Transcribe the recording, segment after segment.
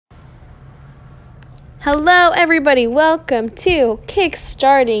Hello, everybody. Welcome to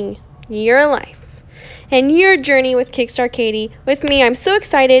Kickstarting Your Life and your journey with Kickstart Katie. With me, I'm so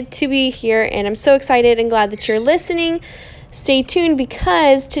excited to be here, and I'm so excited and glad that you're listening. Stay tuned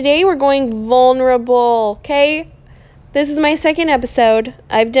because today we're going vulnerable, okay? This is my second episode.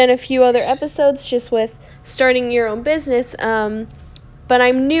 I've done a few other episodes just with starting your own business, but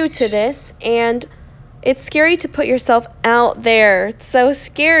I'm new to this, and it's scary to put yourself out there. It's so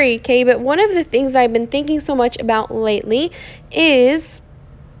scary, okay? But one of the things I've been thinking so much about lately is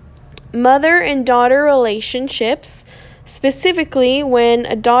mother and daughter relationships, specifically when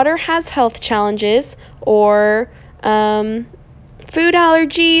a daughter has health challenges or food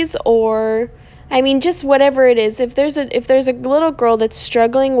allergies or just whatever it is. If there's a little girl that's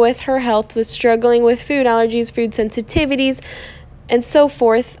struggling with her health, that's struggling with food allergies, food sensitivities, and so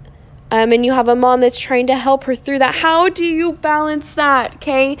forth, and you have a mom that's trying to help her through that. How do you balance that,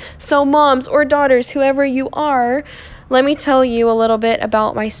 okay? So moms or daughters, whoever you are, let me tell you a little bit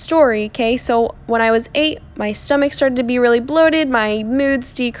about my story, okay? So when I was 8, my stomach started to be really bloated, my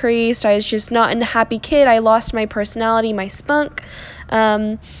moods decreased, I was just not a happy kid, I lost my personality, my spunk,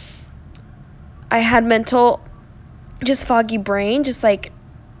 I had just foggy brain, just like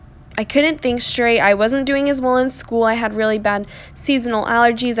I couldn't think straight. I wasn't doing as well in school. I had really bad seasonal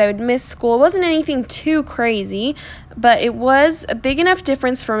allergies. I would miss school. It wasn't anything too crazy, but it was a big enough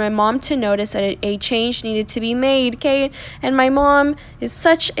difference for my mom to notice that a change needed to be made, okay? And my mom is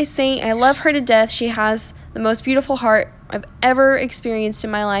such a saint. I love her to death. She has the most beautiful heart I've ever experienced in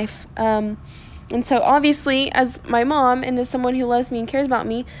my life. And so obviously, as my mom and as someone who loves me and cares about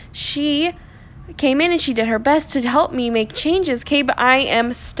me, she came in and she did her best to help me make changes, okay? But I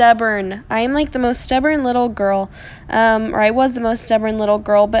am stubborn. I am like the most stubborn little girl, or I was the most stubborn little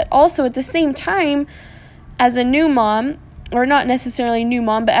girl. But also at the same time, as a new mom, or not necessarily new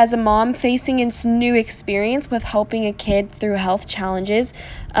mom, but as a mom facing its new experience with helping a kid through health challenges,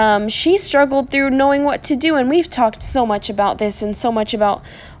 she struggled through knowing what to do. And we've talked so much about this and so much about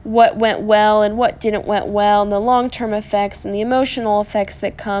what went well and what didn't went well and the long-term effects and the emotional effects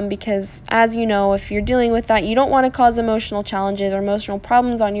that come, because as you know, if you're dealing with that, you don't want to cause emotional challenges or emotional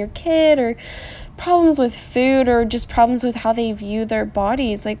problems on your kid, or problems with food, or just problems with how they view their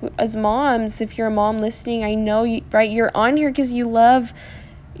bodies. Like, as moms, if you're a mom listening, I know you're on here because you love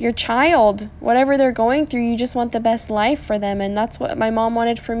your child. Whatever they're going through, you just want the best life for them, and that's what my mom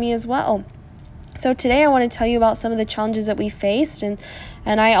wanted for me as well. So today I want to tell you about some of the challenges that we faced, and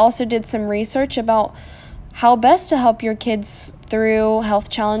I also did some research about how best to help your kids through health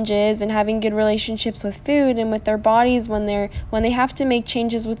challenges and having good relationships with food and with their bodies when they have to make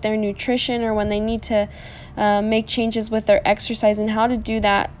changes with their nutrition, or when they need to make changes with their exercise, and how to do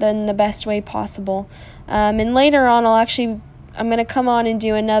that in the best way possible. And later on, I'm going to come on and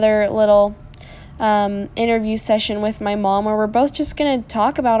do another little interview session with my mom, where we're both just going to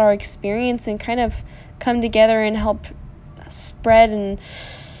talk about our experience and kind of come together and help spread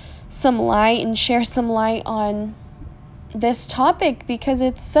some light and share some light on this topic, because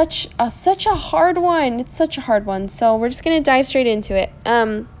it's such a hard one. It's such a hard one. So we're just going to dive straight into it.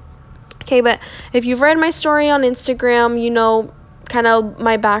 Okay, but if you've read my story on Instagram, you know kind of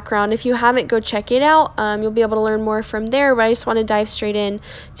my background. If you haven't, go check it out. You'll be able to learn more from there, but I just want to dive straight in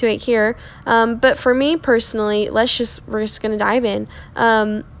to it here. But for me personally, we're just going to dive in.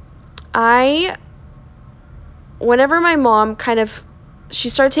 Whenever my mom she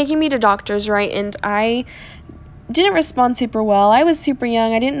started taking me to doctors, right, and I didn't respond super well. I was super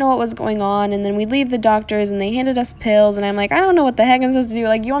young. I didn't know what was going on, and then we'd leave the doctors, and they handed us pills, and I'm like, I don't know what the heck I'm supposed to do.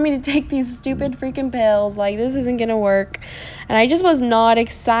 Like, you want me to take these stupid freaking pills? Like, this isn't gonna work. And I just was not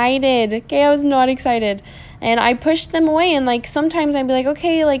excited. Okay, I was not excited. And I pushed them away, and, like, sometimes I'd be like,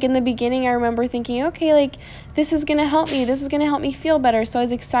 okay, like, in the beginning, I remember thinking, okay, like, this is gonna help me. This is gonna help me feel better. So I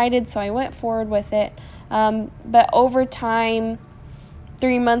was excited, so I went forward with it. But over time,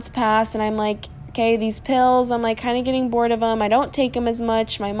 3 months passed, and I'm like, okay, these pills, I'm like kind of getting bored of them. I don't take them as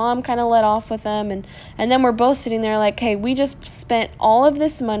much. My mom kind of let off with them, and then we're both sitting there like, hey, we just spent all of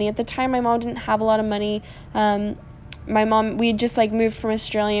this money. At the time, my mom didn't have a lot of money. We just like moved from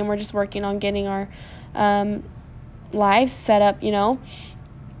Australia, and we're just working on getting our lives set up, you know.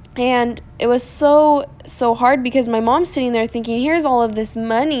 And it was so hard, because my mom's sitting there thinking, here's all of this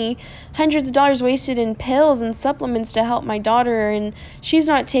money, hundreds of dollars wasted in pills and supplements to help my daughter, and she's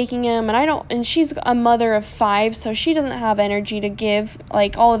not taking them, and she's a mother of 5, so she doesn't have energy to give,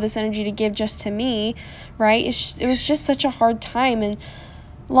 like all of this energy to give just to me, right? It was just such a hard time. And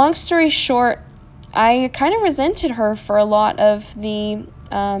long story short, I kind of resented her for a lot of the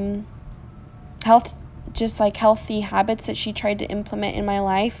healthy habits that she tried to implement in my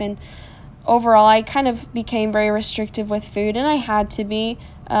life. And overall, I kind of became very restrictive with food, and I had to be.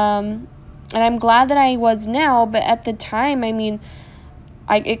 And I'm glad that I was now, but at the time, I mean,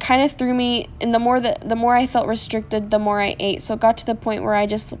 it kind of threw me, and the more I felt restricted, the more I ate. So it got to the point where I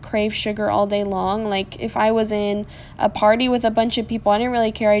just craved sugar all day long. Like, if I was in a party with a bunch of people, I didn't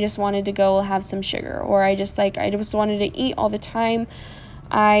really care. I just wanted to go have some sugar, or I just wanted to eat all the time.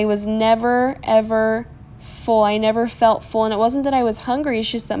 I was never, ever full. I never felt full, and it wasn't that I was hungry.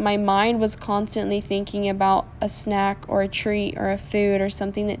 It's just that my mind was constantly thinking about a snack or a treat or a food or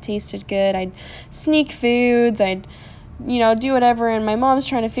something that tasted good. I'd sneak foods. I'd do whatever, and my mom's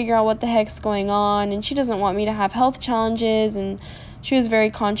trying to figure out what the heck's going on, and she doesn't want me to have health challenges, and she was very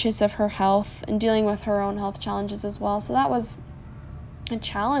conscious of her health and dealing with her own health challenges as well. So that was a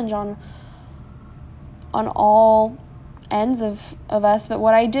challenge on all ends of us. But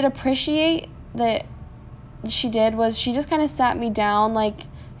what I did appreciate that she did was she just kind of sat me down. Like,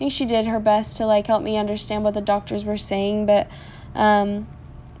 I think she did her best to help me understand what the doctors were saying, but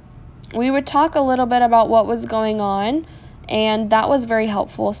we would talk a little bit about what was going on, and that was very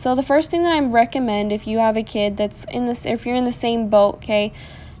helpful. So the first thing that I recommend, if you have a kid that's if you're in the same boat, okay,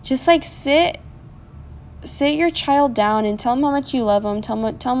 just sit your child down and tell them how much you love them, tell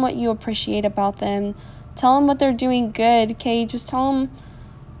them what you appreciate about them, tell them what they're doing good, okay, just tell them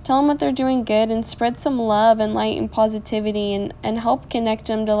what they're doing good, and spread some love and light and positivity, and help connect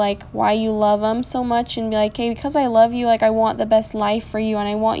them to why you love them so much, and be like, hey, because I love you, I want the best life for you, and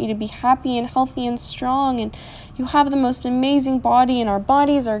I want you to be happy and healthy and strong, and you have the most amazing body, and our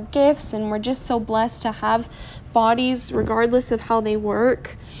bodies are gifts, and we're just so blessed to have bodies regardless of how they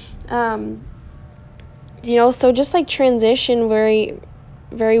work. So just transition very,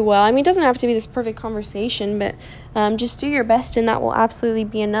 very well. I mean, it doesn't have to be this perfect conversation, but just do your best, and that will absolutely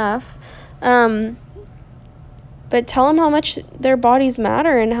be enough. But tell them how much their bodies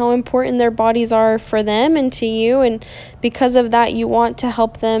matter and how important their bodies are for them and to you, and because of that, you want to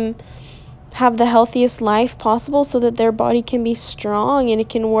help them have the healthiest life possible so that their body can be strong and it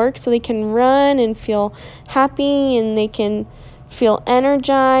can work, so they can run and feel happy, and they can feel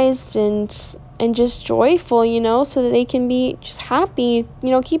energized and just joyful, so that they can be just happy.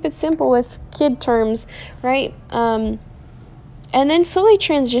 Keep it simple with kid terms, right? And then slowly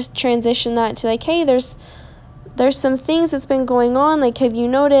transition that to hey, there's some things that's been going on. Have you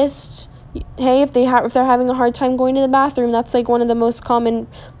noticed? Hey, if they're having a hard time going to the bathroom, that's one of the most common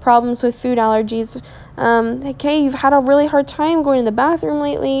problems with food allergies. Hey, you've had a really hard time going to the bathroom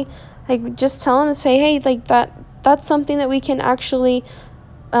lately. Just tell them and say, hey, that's something that we can actually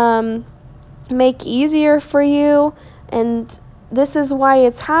make easier for you, and this is why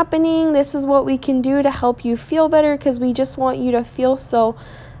it's happening. This is what we can do to help you feel better, because we just want you to feel so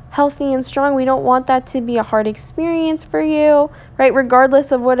healthy and strong. We don't want that to be a hard experience for you, right?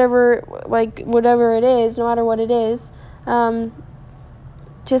 Regardless of whatever it is, no matter what it is,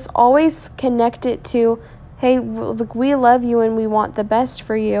 just always connect it to, hey, we love you and we want the best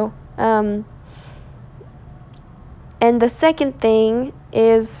for you. And the second thing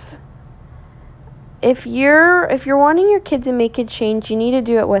is, if you're wanting your kid to make a change, you need to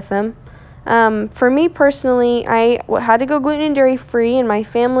do it with them. For me personally, I had to go gluten and dairy free, and my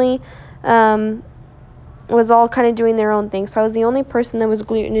family was all kind of doing their own thing. So I was the only person that was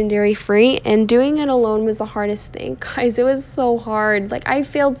gluten and dairy free, and doing it alone was the hardest thing. Guys, it was so hard. I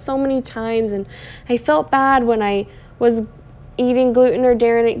failed so many times, and I felt bad when I was eating gluten or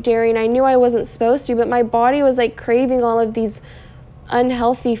dairy, and I knew I wasn't supposed to, but my body was craving all of these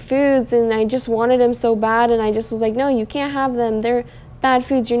unhealthy foods, and I just wanted them so bad, and I just was no, you can't have them. They're bad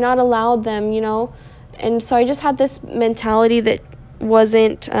foods. You're not allowed them, And so I just had this mentality that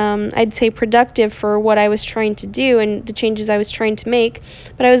wasn't, I'd say, productive for what I was trying to do and the changes I was trying to make.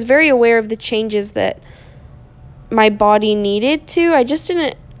 But I was very aware of the changes that my body needed to. I just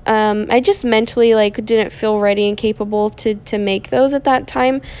didn't, I just mentally didn't feel ready and capable to make those at that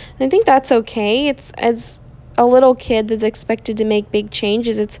time. And I think that's okay. It's, as a little kid that's expected to make big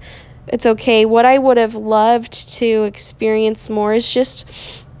changes, it's okay. What I would have loved to experience more is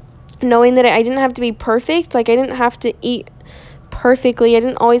just knowing that I didn't have to be perfect. I didn't have to eat perfectly. I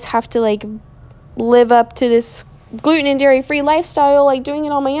didn't always have to live up to this gluten and dairy free lifestyle, doing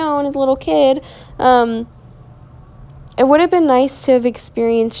it on my own as a little kid. It would have been nice to have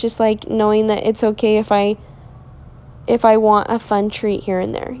experienced just knowing that it's okay if I want a fun treat here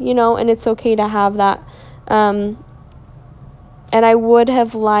and there, and it's okay to have that. And I would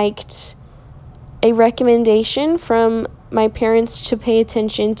have liked a recommendation from my parents to pay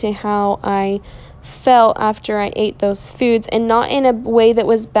attention to how I felt after I ate those foods, and not in a way that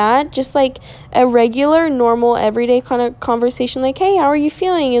was bad, just like a regular, normal, everyday kind of conversation, like, hey, how are you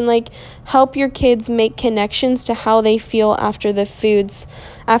feeling? And like help your kids make connections to how they feel after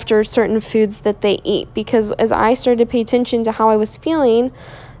certain foods that they eat. Because as I started to pay attention to how I was feeling,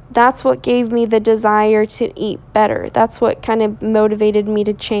 that's what gave me the desire to eat better. That's what kind of motivated me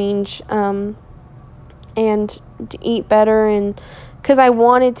to change and to eat better, and because I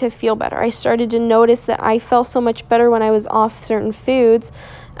wanted to feel better. I started to notice that I felt so much better when I was off certain foods.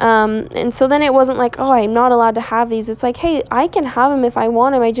 And so then it wasn't like, oh, I'm not allowed to have these. It's like, hey, I can have them if I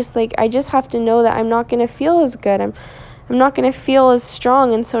want them. I just have to know that I'm not going to feel as good. I'm not going to feel as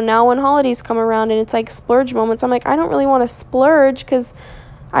strong. And so now when holidays come around and it's like splurge moments, I'm like, I don't really want to splurge because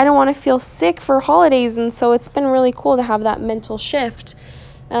I don't want to feel sick for holidays. And so it's been really cool to have that mental shift.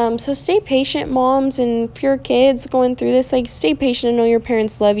 So stay patient, moms, and if your kids going through this, like, stay patient and know your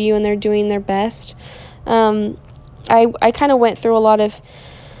parents love you and they're doing their best. I kind of went through a lot of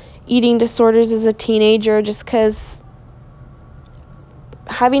eating disorders as a teenager, just because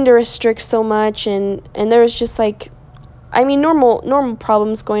having to restrict so much, and there was just like, I mean, normal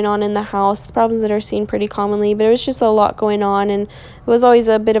problems going on in the house, problems that are seen pretty commonly, but it was just a lot going on, and it was always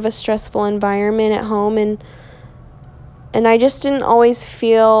a bit of a stressful environment at home, and I just didn't always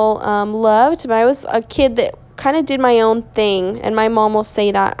feel loved. But I was a kid that kind of did my own thing, and my mom will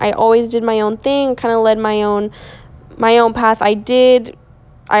say that I always did my own thing, kind of led my own path.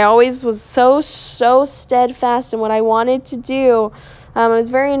 I always was so steadfast in what I wanted to do. I was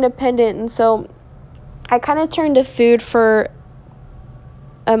very independent, and so I kind of turned to food for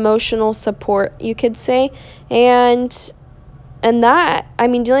emotional support, you could say. And that, I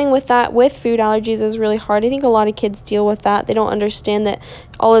mean, dealing with that with food allergies is really hard. I think a lot of kids deal with that. They don't understand that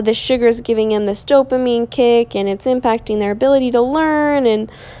all of this sugar is giving them this dopamine kick, and it's impacting their ability to learn,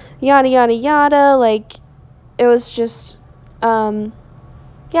 and yada, yada, yada. Like, it was just,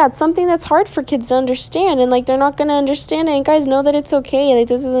 it's something that's hard for kids to understand, and, like, they're not going to understand it. And guys, know that it's okay. Like,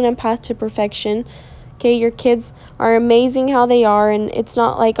 this isn't a path to perfection. Okay, your kids are amazing how they are, and it's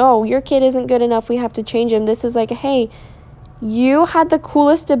not like, oh, your kid isn't good enough, we have to change him. This is like, hey, you had the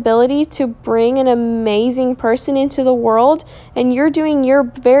coolest ability to bring an amazing person into the world, and you're doing your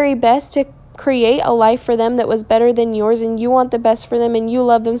very best to create a life for them that was better than yours, and you want the best for them, and you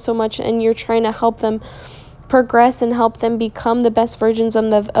love them so much, and you're trying to help them progress and help them become the best versions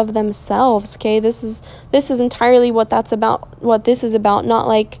of themselves. Okay, this is entirely what that's about, what this is about. Not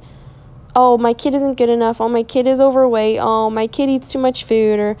like, oh, my kid isn't good enough, oh, my kid is overweight, oh, my kid eats too much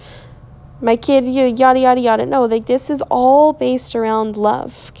food, or my kid, yada, yada, yada. No, like, this is all based around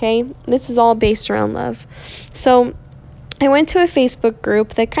love, okay? This is all based around love. So I went to a Facebook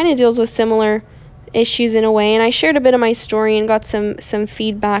group that kind of deals with similar issues in a way, and I shared a bit of my story and got some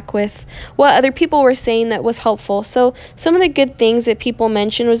feedback with what other people were saying that was helpful. So some of the good things that people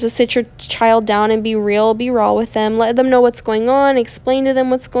mentioned was to sit your child down and be raw with them, let them know what's going on, explain to them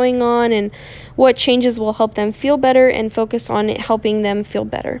what's going on, and what changes will help them feel better, and focus on helping them feel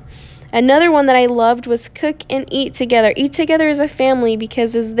better. Another one that I loved was cook and eat together. Eat together as a family,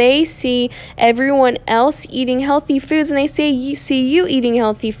 because as they see everyone else eating healthy foods, and they see you eating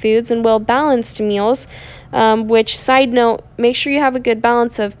healthy foods and well-balanced meals, which, side note, make sure you have a good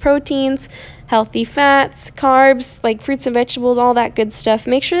balance of proteins, healthy fats, carbs, like fruits and vegetables, all that good stuff.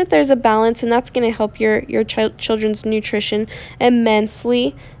 Make sure that there's a balance, and that's going to help your children's nutrition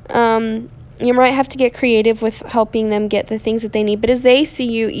immensely. You might have to get creative with helping them get the things that they need. But as they see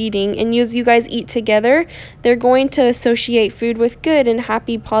you eating, and as you guys eat together, they're going to associate food with good and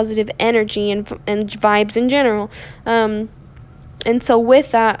happy, positive energy and vibes in general. And so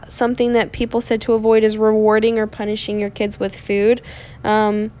with that, something that people said to avoid is rewarding or punishing your kids with food.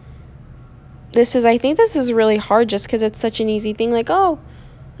 I think this is really hard, just because it's such an easy thing. Like, oh,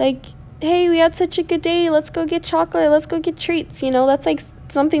 like, hey, we had such a good day, let's go get chocolate, let's go get treats. That's like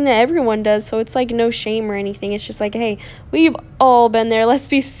something that everyone does, so it's like no shame or anything. It's just like, hey, we've all been there. Let's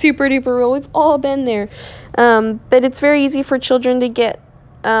be super duper real, we've all been there. But it's very easy for children to get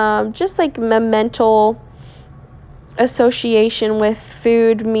just like a mental association with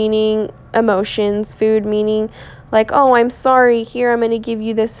food meaning emotions, food meaning like, oh, I'm sorry, here, I'm going to give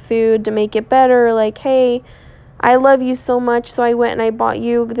you this food to make it better. Like, hey, I love you so much, so I went and I bought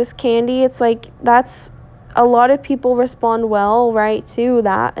you this candy. It's like, that's, a lot of people respond well, right, to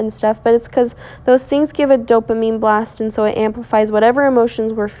that and stuff, but it's because those things give a dopamine blast, and so it amplifies whatever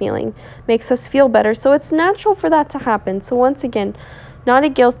emotions we're feeling, makes us feel better. So it's natural for that to happen. So once again, not a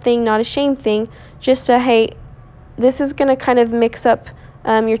guilt thing, not a shame thing, just a, hey, this is going to kind of mix up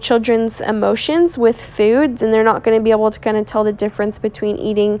your children's emotions with foods, and they're not going to be able to kind of tell the difference between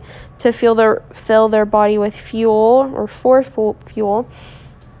eating to fill their body with fuel or for fuel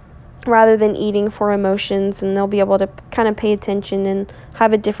rather than eating for emotions, and they'll be able to kind of pay attention and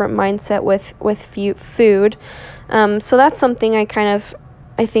have a different mindset with food. So that's something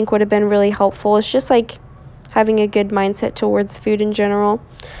I think would have been really helpful. It's just like having a good mindset towards food in general.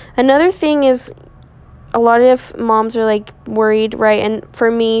 Another thing is a lot of moms are like worried, right? And for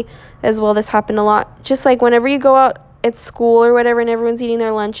me as well, this happened a lot. Just like whenever you go out at school or whatever and everyone's eating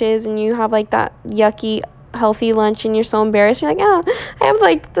their lunches and you have like that yucky healthy lunch and you're so embarrassed, you're like, I have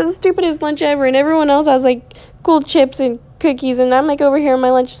like the stupidest lunch ever, and everyone else has like cool chips and cookies, and I'm like over here and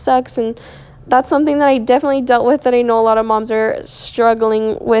my lunch sucks. And that's something that I definitely dealt with, that I know a lot of moms are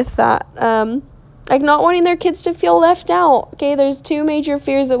struggling with, that like not wanting their kids to feel left out. Okay, there's two major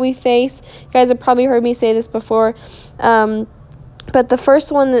fears that we face. You guys have probably heard me say this before, but the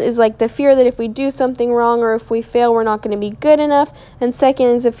first one is like the fear that if we do something wrong or if we fail, we're not going to be good enough. And second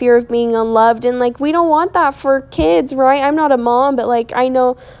is the fear of being unloved. And like, we don't want that for kids, right? I'm not a mom, but like, I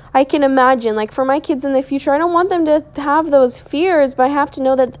know, I can imagine, like for my kids in the future, I don't want them to have those fears, but I have to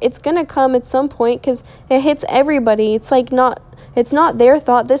know that it's going to come at some point, because it hits everybody. It's like it's not their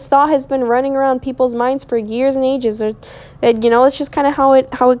thought. This thought has been running around people's minds for years and ages. It's just kind of how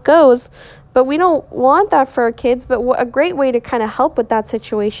it goes. But we don't want that for our kids. But a great way to kind of help with that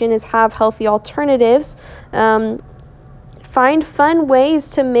situation is have healthy alternatives. Find fun ways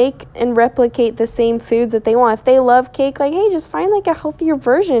to make and replicate the same foods that they want. If they love cake, like, hey, just find like a healthier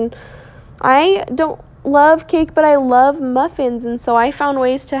version. I don't love cake, but I love muffins, and so I found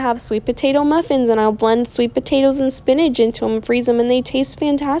ways to have sweet potato muffins, and I'll blend sweet potatoes and spinach into them, freeze them, and they taste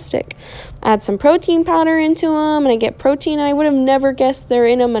fantastic. Add some protein powder into them, and I get protein I would have never guessed they're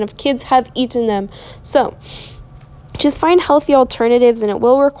in them, and if kids have eaten them. So just find healthy alternatives, and it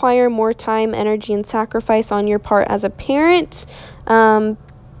will require more time, energy, and sacrifice on your part as a parent, but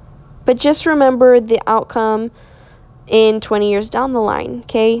just remember the outcome in 20 years down the line,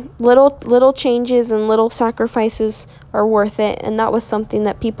 okay? Little changes and little sacrifices are worth it. And that was something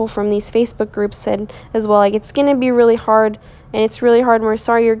that people from these Facebook groups said as well. Like, it's going to be really hard, and it's really hard, and we're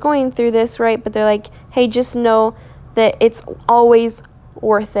sorry you're going through this, right? But they're like, hey, just know that it's always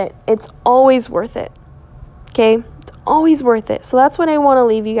worth it. It's always worth it, okay? It's always worth it. So that's what I want to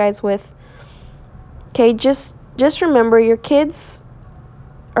leave you guys with, okay? Just remember, your kids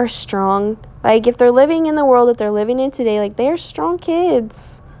are strong. Like, if they're living in the world that they're living in today, like, they're strong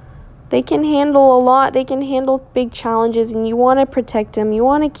kids. They can handle a lot. They can handle big challenges, and you want to protect them. You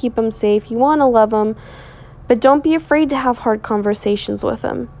want to keep them safe. You want to love them, but don't be afraid to have hard conversations with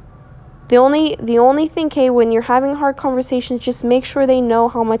them. The only thing, okay, when you're having hard conversations, just make sure they know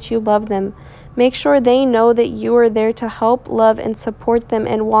how much you love them. Make sure they know that you are there to help, love, and support them,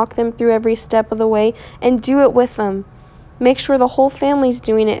 and walk them through every step of the way, and do it with them. Make sure the whole family's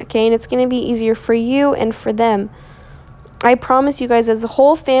doing it, okay? And it's going to be easier for you and for them. I promise you guys, as the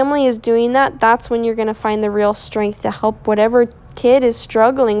whole family is doing that, that's when you're going to find the real strength to help whatever kid is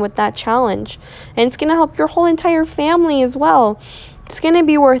struggling with that challenge. And it's going to help your whole entire family as well. It's going to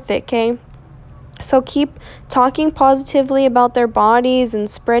be worth it, okay? So keep talking positively about their bodies and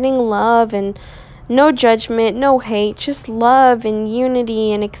spreading love, and no judgment, no hate, just love and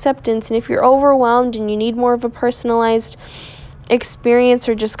unity and acceptance. And if you're overwhelmed and you need more of a personalized experience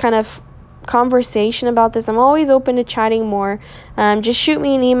or just kind of conversation about this, I'm always open to chatting more. Just shoot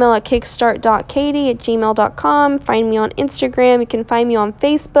me an email at kickstart.katie@gmail.com. Find me on Instagram. You can find me on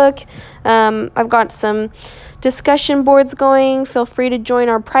Facebook. I've got some discussion boards going. Feel free to join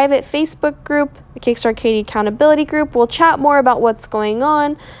our private Facebook group, the Kickstart Katie Accountability Group. We'll chat more about what's going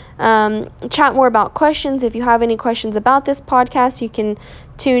on. Chat more about questions. If you have any questions about this podcast, you can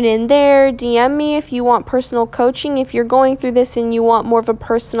tune in there. DM me if you want personal coaching. If you're going through this and you want more of a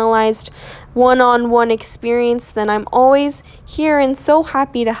personalized one-on-one experience, then I'm always here and so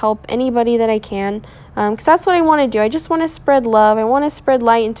happy to help anybody that I can, because that's what I want to do. I just want to spread love. I want to spread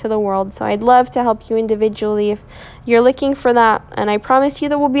light into the world. So I'd love to help you individually if you're looking for that, and I promise you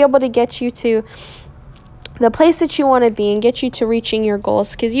that we'll be able to get you to the place that you want to be and get you to reaching your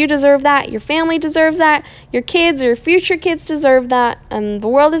goals, because you deserve that. Your family deserves that. Your kids or future kids deserve that. The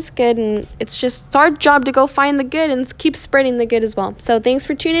world is good, and it's our job to go find the good and keep spreading the good as well. So thanks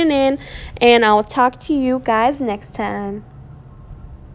for tuning in, and I'll talk to you guys next time.